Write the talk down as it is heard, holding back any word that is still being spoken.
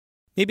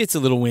Maybe it's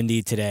a little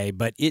windy today,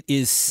 but it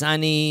is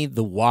sunny.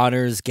 The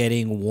water's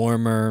getting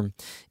warmer.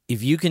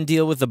 If you can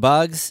deal with the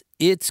bugs,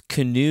 it's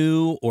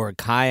canoe or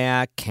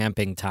kayak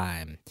camping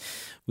time.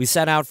 We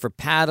set out for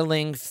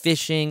paddling,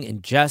 fishing,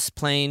 and just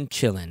plain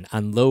chilling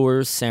on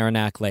Lower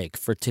Saranac Lake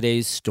for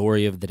today's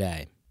story of the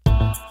day.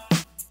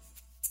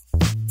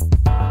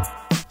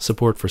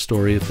 Support for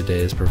Story of the Day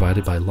is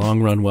provided by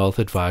Long Run Wealth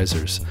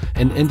Advisors,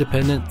 an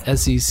independent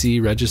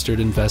SEC-registered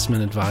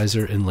investment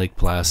advisor in Lake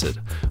Placid,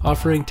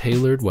 offering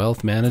tailored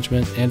wealth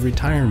management and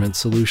retirement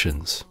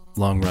solutions.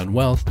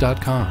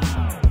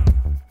 LongRunWealth.com.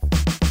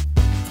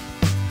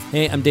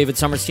 Hey, I'm David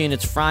Summerstein.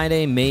 It's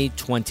Friday, May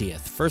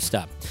 20th. First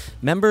up,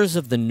 members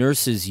of the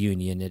Nurses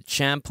Union at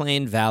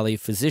Champlain Valley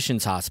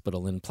Physicians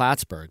Hospital in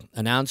Plattsburgh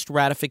announced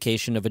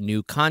ratification of a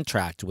new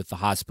contract with the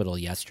hospital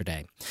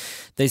yesterday.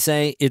 They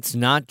say it's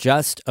not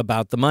just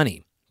about the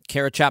money.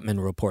 Kara Chapman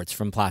reports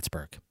from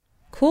Plattsburgh.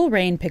 Cool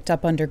rain picked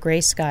up under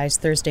gray skies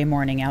Thursday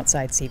morning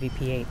outside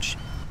CVPH.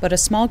 But a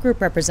small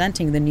group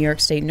representing the New York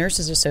State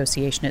Nurses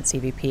Association at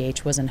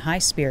CVPH was in high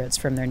spirits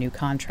from their new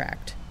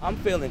contract. I'm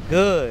feeling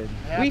good.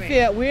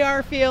 We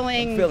are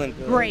feeling good.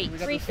 Great.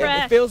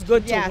 It feels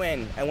good to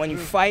win. And when you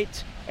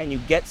fight and you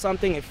get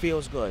something, it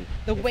feels good.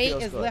 The weight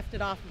is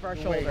lifted off of our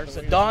shoulders. It's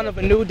the dawn of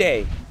a new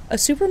day. A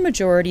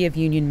supermajority of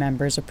union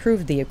members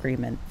approved the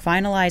agreement,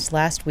 finalized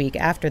last week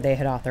after they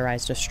had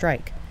authorized a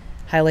strike.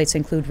 Highlights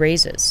include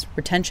raises,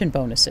 retention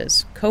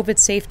bonuses, COVID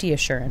safety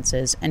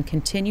assurances, and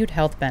continued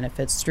health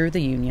benefits through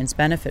the union's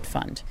benefit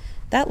fund.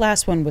 That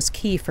last one was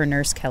key for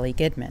nurse Kelly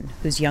Gidman,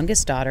 whose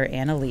youngest daughter,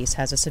 Annalise,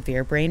 has a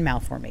severe brain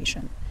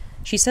malformation.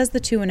 She says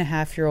the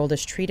 2.5-year-old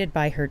is treated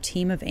by her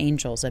team of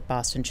angels at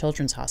Boston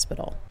Children's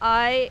Hospital.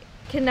 I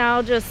can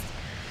now just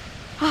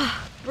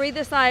breathe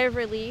a sigh of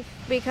relief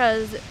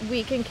because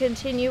we can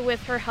continue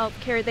with her health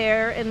care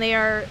there, and they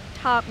are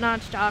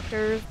top-notch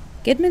doctors.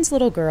 Gidman's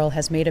little girl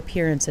has made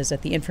appearances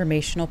at the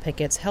informational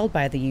pickets held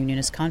by the union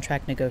as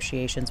contract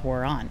negotiations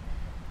wore on.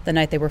 The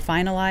night they were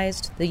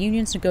finalized, the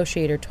union's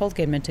negotiator told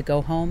Gidman to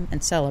go home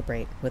and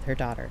celebrate with her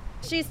daughter.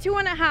 She's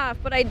 2.5,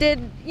 but I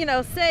did,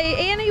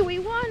 say, Annie, we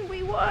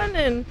won,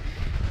 and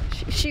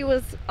she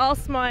was all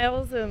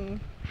smiles and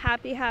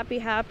happy.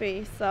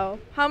 So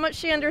how much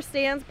she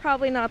understands,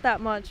 probably not that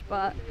much,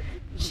 but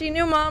she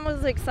knew Mom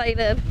was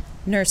excited.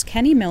 Nurse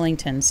Kenny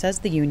Millington says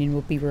the union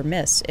would be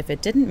remiss if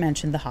it didn't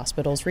mention the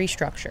hospital's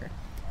restructure.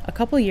 A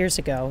couple years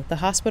ago, the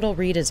hospital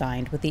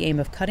redesigned with the aim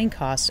of cutting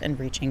costs and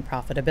reaching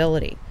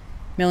profitability.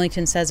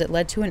 Millington says it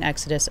led to an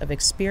exodus of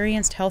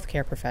experienced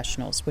healthcare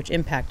professionals, which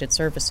impacted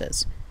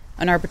services.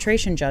 An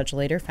arbitration judge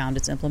later found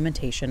its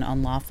implementation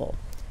unlawful.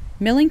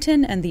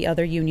 Millington and the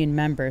other union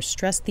members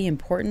stressed the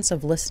importance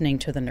of listening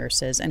to the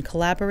nurses and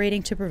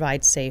collaborating to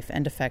provide safe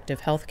and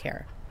effective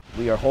healthcare.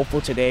 We are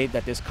hopeful today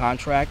that this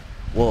contract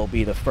will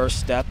be the first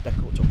step to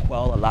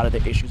quell a lot of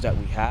the issues that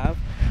we have.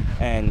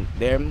 And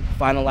them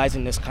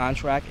finalizing this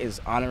contract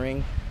is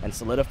honoring and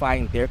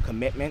solidifying their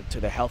commitment to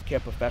the healthcare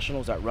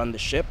professionals that run the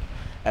ship,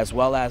 as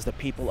well as the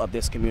people of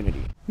this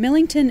community.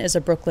 Millington is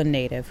a Brooklyn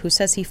native who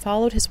says he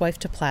followed his wife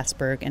to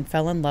Plattsburgh and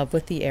fell in love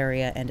with the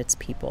area and its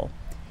people.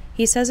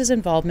 He says his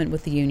involvement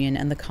with the union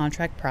and the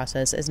contract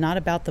process is not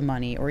about the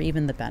money or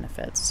even the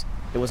benefits.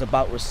 It was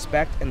about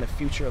respect and the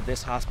future of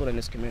this hospital and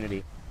this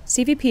community.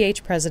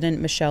 CVPH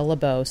President Michelle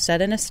LeBeau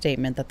said in a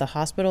statement that the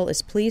hospital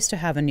is pleased to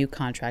have a new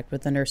contract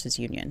with the nurses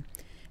union.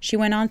 She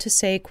went on to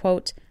say,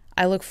 quote,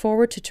 "I look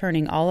forward to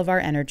turning all of our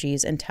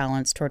energies and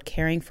talents toward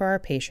caring for our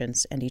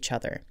patients and each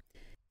other."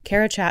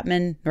 Kara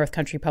Chapman, North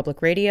Country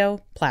Public Radio,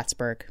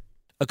 Plattsburgh.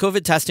 A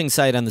COVID testing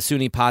site on the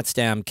SUNY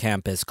Potsdam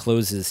campus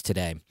closes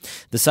today.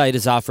 The site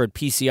has offered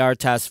PCR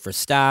tests for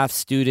staff,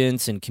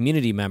 students, and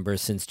community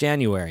members since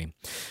January.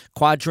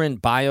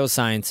 Quadrant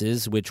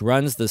Biosciences, which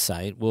runs the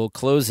site, will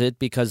close it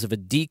because of a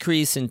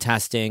decrease in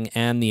testing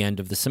and the end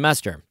of the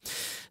semester.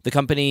 The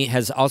company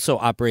has also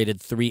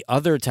operated 3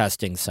 other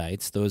testing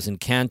sites. Those in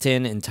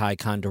Canton and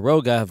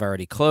Ticonderoga have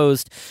already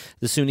closed.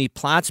 The SUNY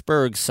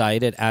Plattsburgh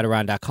site at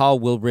Adirondack Hall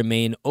will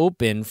remain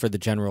open for the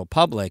general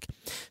public.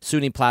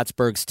 SUNY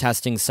Plattsburgh's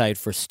testing site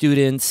for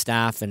students,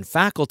 staff, and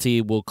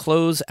faculty will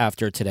close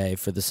after today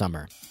for the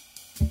summer.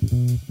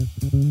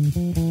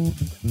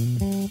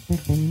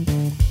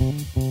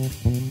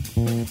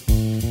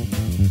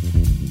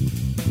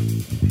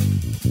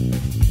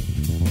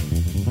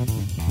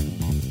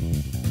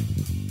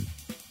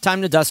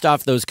 Time to dust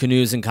off those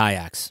canoes and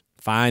kayaks,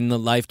 find the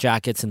life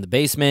jackets in the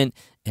basement,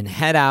 and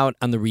head out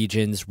on the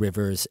region's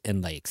rivers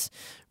and lakes.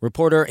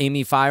 Reporter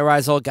Amy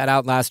Feiereisel got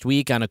out last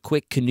week on a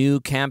quick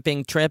canoe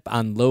camping trip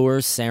on Lower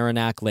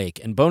Saranac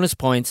Lake. And bonus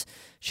points,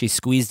 she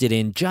squeezed it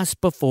in just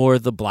before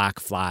the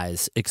black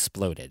flies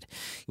exploded.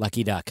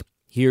 Lucky duck.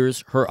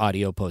 Here's her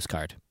audio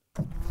postcard.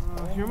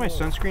 Where my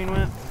sunscreen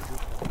went?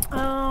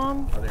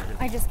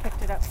 I just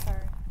picked it up, sorry.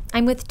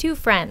 I'm with 2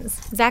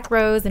 friends, Zach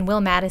Rose and Will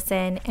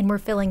Madison, and we're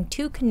filling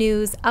 2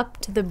 canoes up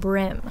to the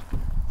brim.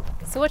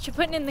 So what you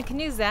putting in the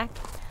canoe, Zach?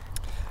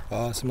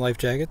 Some life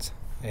jackets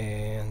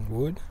and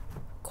wood.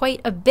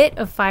 quite a bit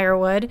of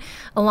firewood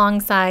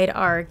alongside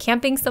our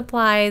camping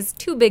supplies,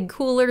 2 big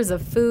coolers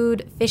of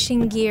food,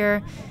 fishing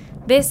gear.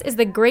 This is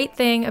the great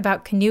thing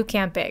about canoe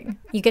camping.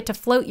 You get to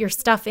float your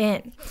stuff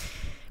in.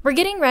 We're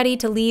getting ready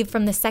to leave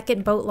from the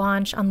second boat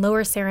launch on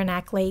Lower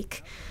Saranac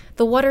Lake.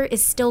 The water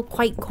is still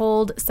quite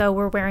cold, so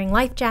we're wearing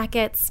life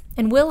jackets,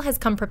 and Will has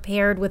come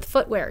prepared with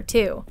footwear,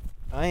 too.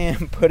 I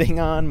am putting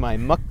on my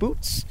muck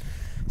boots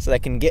so that I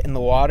can get in the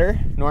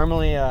water.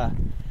 Normally,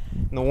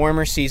 in the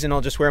warmer season,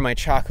 I'll just wear my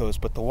chacos,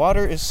 but the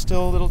water is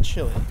still a little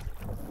chilly.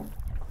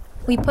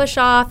 We push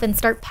off and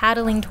start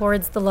paddling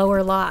towards the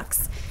lower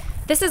locks.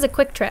 This is a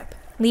quick trip,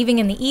 leaving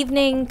in the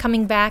evening,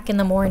 coming back in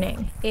the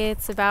morning.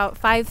 It's about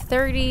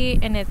 5:30,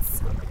 and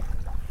it's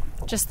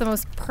just the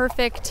most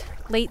perfect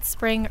late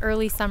spring,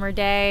 early summer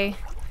day.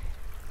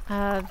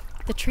 The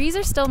trees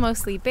are still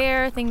mostly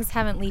bare. Things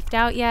haven't leafed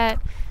out yet,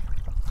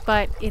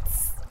 but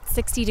it's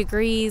 60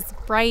 degrees,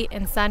 bright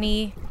and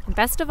sunny. And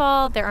best of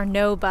all, there are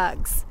no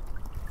bugs.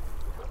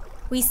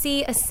 We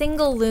see a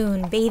single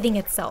loon bathing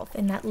itself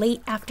in that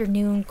late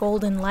afternoon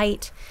golden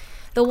light.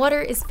 The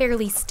water is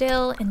fairly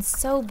still and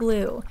so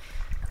blue.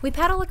 We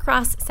paddle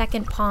across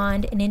Second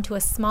Pond and into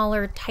a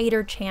smaller,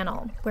 tighter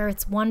channel where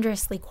it's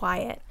wondrously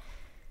quiet.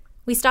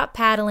 We stop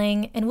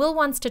paddling, and Will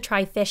wants to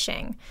try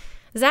fishing.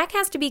 Zach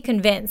has to be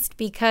convinced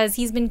because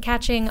he's been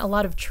catching a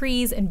lot of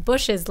trees and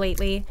bushes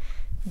lately.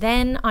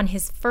 Then, on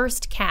his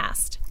first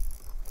cast.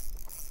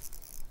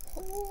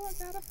 Oh, I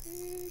got a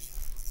fish.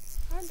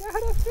 I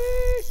got a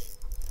fish.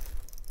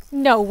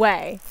 No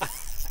way.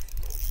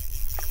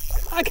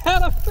 I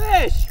got a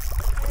fish.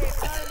 Hey,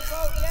 it's not in the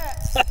boat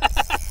yet.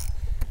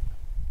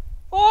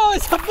 Oh,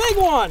 it's a big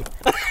one. Get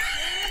it in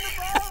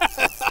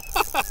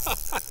the boat.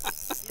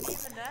 You need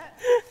the net?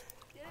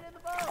 Get it in the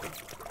boat.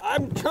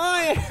 I'm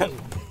trying.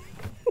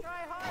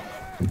 Try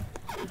harder.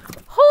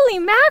 Holy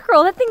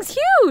mackerel, that thing's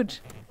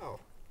huge. Oh,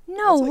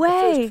 no that's way.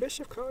 Like the first fish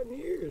I've caught in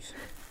years.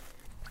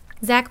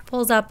 Zach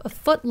pulls up a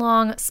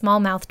foot-long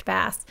smallmouthed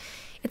bass.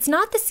 It's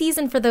not the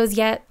season for those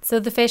yet, so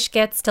the fish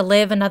gets to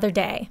live another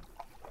day.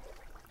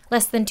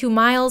 Less than 2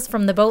 miles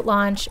from the boat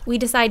launch, we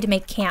decide to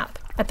make camp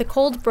at the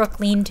Cold Brook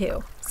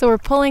lean-to. So we're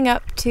pulling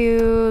up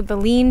to the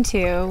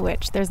lean-to,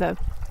 which there's a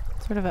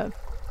sort of a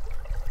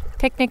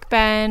picnic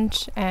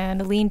bench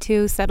and a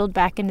lean-to settled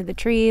back into the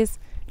trees.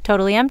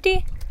 Totally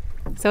empty,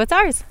 so it's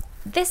ours.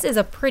 This is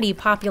a pretty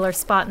popular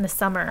spot in the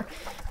summer,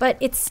 but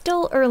it's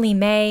still early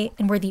May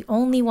and we're the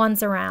only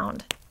ones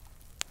around.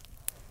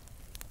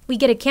 We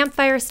get a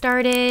campfire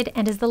started,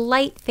 and as the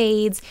light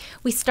fades,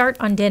 we start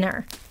on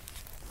dinner.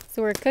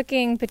 So we're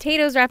cooking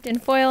potatoes wrapped in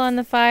foil on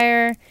the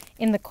fire,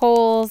 in the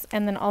coals,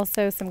 and then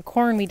also some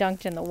corn we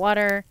dunked in the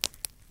water.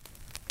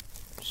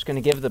 Just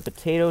gonna give the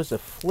potatoes a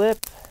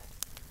flip.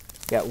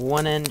 Got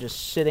one end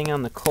just sitting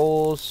on the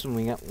coals, and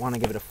we want to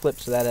give it a flip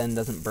so that end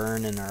doesn't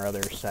burn and our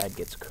other side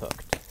gets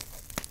cooked.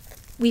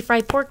 We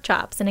fry pork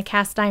chops in a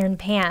cast iron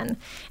pan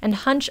and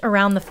hunch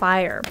around the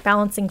fire,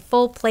 balancing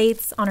full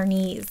plates on our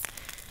knees.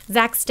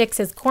 Zach sticks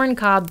his corn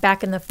cob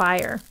back in the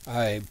fire.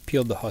 I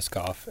peeled the husk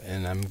off,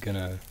 and I'm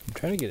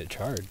trying to get it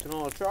charred. It's a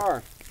little char.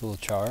 A little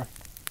char.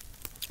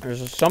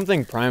 There's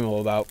something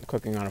primal about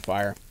cooking on a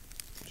fire.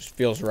 It just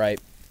feels right.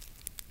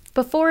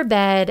 Before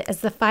bed, as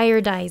the fire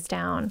dies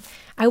down,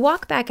 I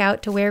walk back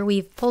out to where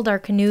we've pulled our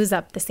canoes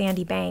up the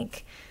sandy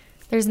bank.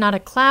 There's not a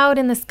cloud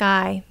in the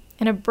sky,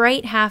 and a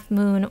bright half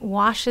moon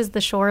washes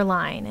the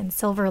shoreline in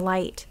silver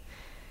light.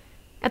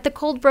 At the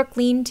Cold Brook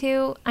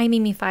lean-to, I'm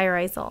Amy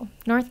Feiereisel,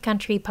 North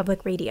Country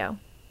Public Radio.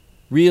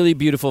 Really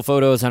beautiful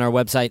photos on our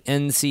website,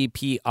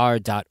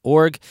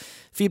 ncpr.org.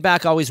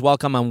 Feedback always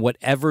welcome on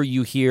whatever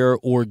you hear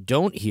or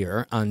don't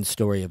hear on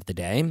Story of the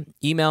Day.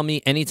 Email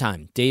me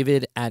anytime,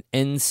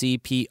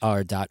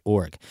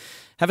 david@ncpr.org.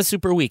 Have a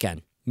super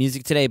weekend.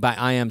 Music today by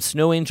I Am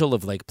Snow Angel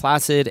of Lake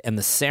Placid and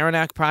the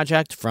Saranac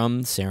Project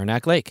from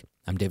Saranac Lake.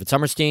 I'm David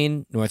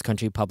Summerstein, North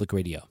Country Public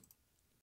Radio.